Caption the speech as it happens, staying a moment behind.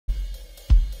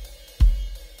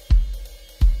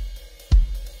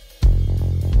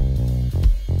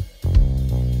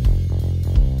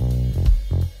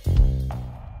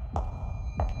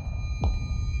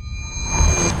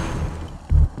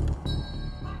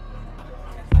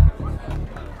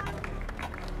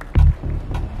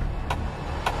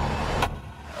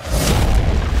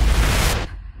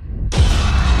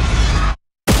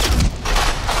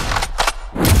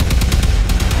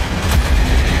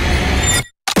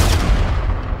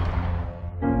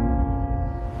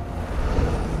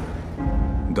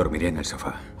Dormiré en el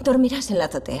sofá. Dormirás en la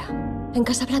azotea. En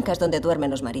Casablanca es donde duermen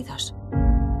los maridos.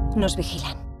 Nos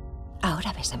vigilan.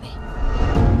 Ahora bésame.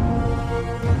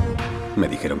 Me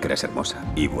dijeron que eras hermosa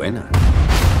y buena.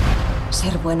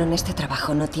 Ser bueno en este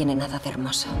trabajo no tiene nada de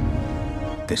hermoso.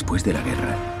 Después de la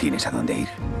guerra, ¿tienes a dónde ir?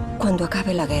 Cuando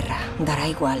acabe la guerra, dará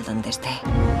igual donde esté.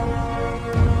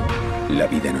 La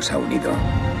vida nos ha unido.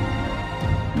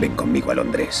 Ven conmigo a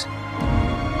Londres.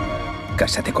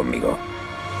 Cásate conmigo.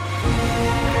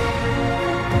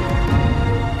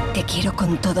 Te quiero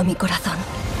con todo mi corazón.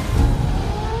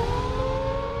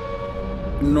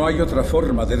 No hay otra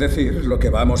forma de decir lo que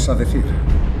vamos a decir.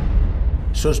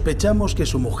 Sospechamos que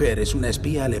su mujer es una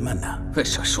espía alemana.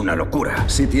 Eso es una locura.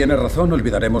 Si tiene razón,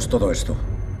 olvidaremos todo esto.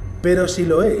 Pero si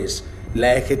lo es,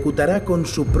 la ejecutará con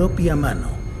su propia mano.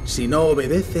 Si no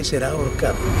obedece, será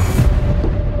ahorcado.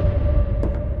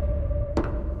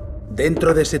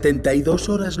 Dentro de 72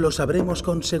 horas lo sabremos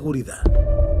con seguridad.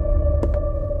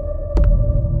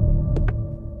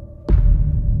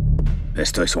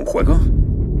 ¿Esto es un juego?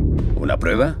 ¿Una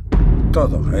prueba?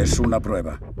 Todo es una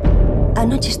prueba.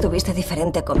 Anoche estuviste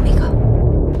diferente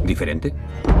conmigo. ¿Diferente?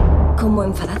 Como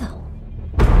enfadado.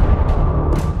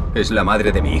 Es la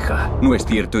madre de mi hija. No es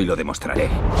cierto y lo demostraré.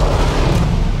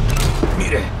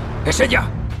 ¡Mire! ¡Es ella!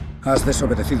 Has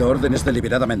desobedecido órdenes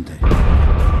deliberadamente.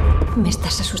 Me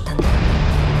estás asustando.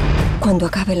 Cuando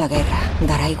acabe la guerra,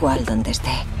 dará igual donde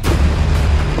esté.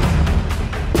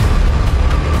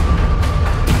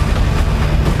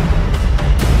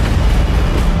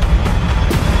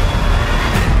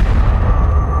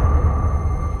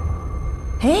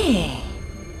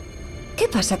 ¿Qué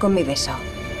pasa con mi beso?